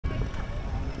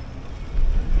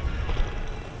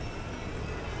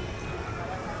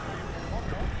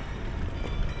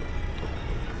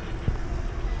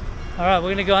Alright,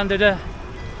 we're gonna go under the...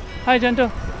 Hi,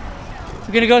 gentle.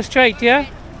 We're gonna go straight, yeah?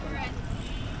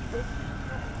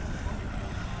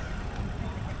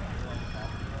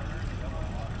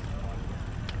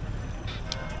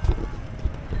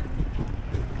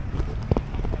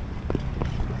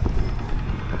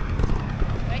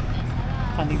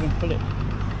 Can't even pull it.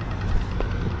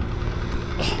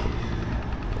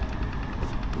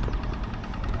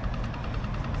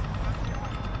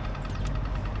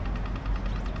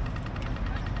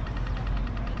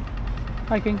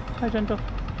 Hi King, hi Gentle.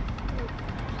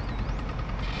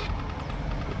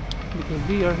 Because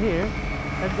we are here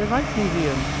at the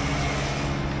Rijksmuseum.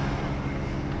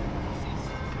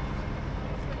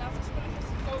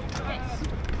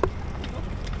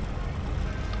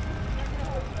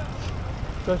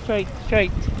 Go straight,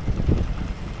 straight.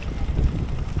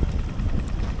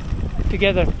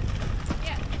 Together.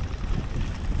 Yeah.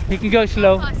 You can go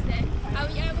slow. Are we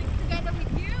together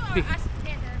with you or us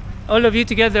together? All of you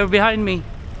together behind me.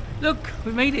 Look,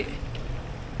 we made it.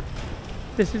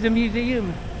 This is a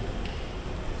museum.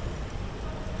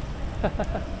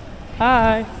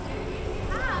 Hi.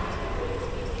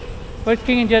 Where's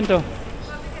King and Gentle?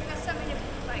 Well, because there's so many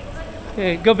lights.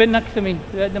 Okay, go a bit next to me.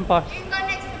 Let them pass. You can go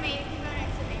next to me. You can go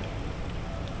next to me.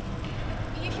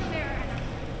 You should mirror.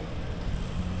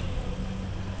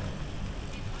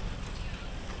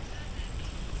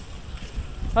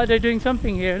 Oh, they're doing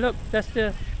something here. Look, that's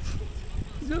the...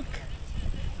 Look.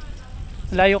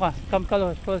 Layo ka. Come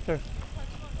closer.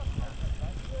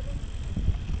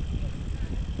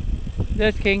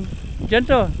 There's King.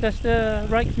 Gentle, that's the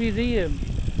Rijksmuseum.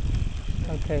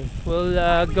 Okay,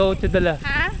 we'll go to the left.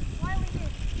 Huh?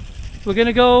 We're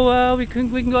gonna go, we can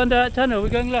go under that tunnel. We're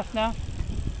going left now.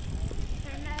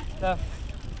 Turn left. Left.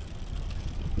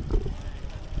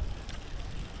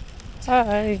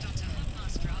 Hi.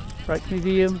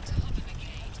 Rijksmuseum.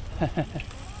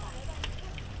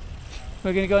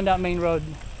 We're gonna go on that main road.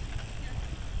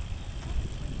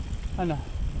 Oh no.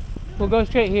 We'll go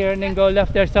straight here and then go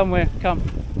left there somewhere. Come.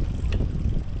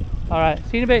 Alright,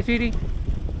 see you in a bit, sweetie.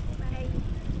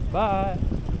 Bye.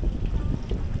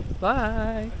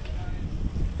 Bye. Bye.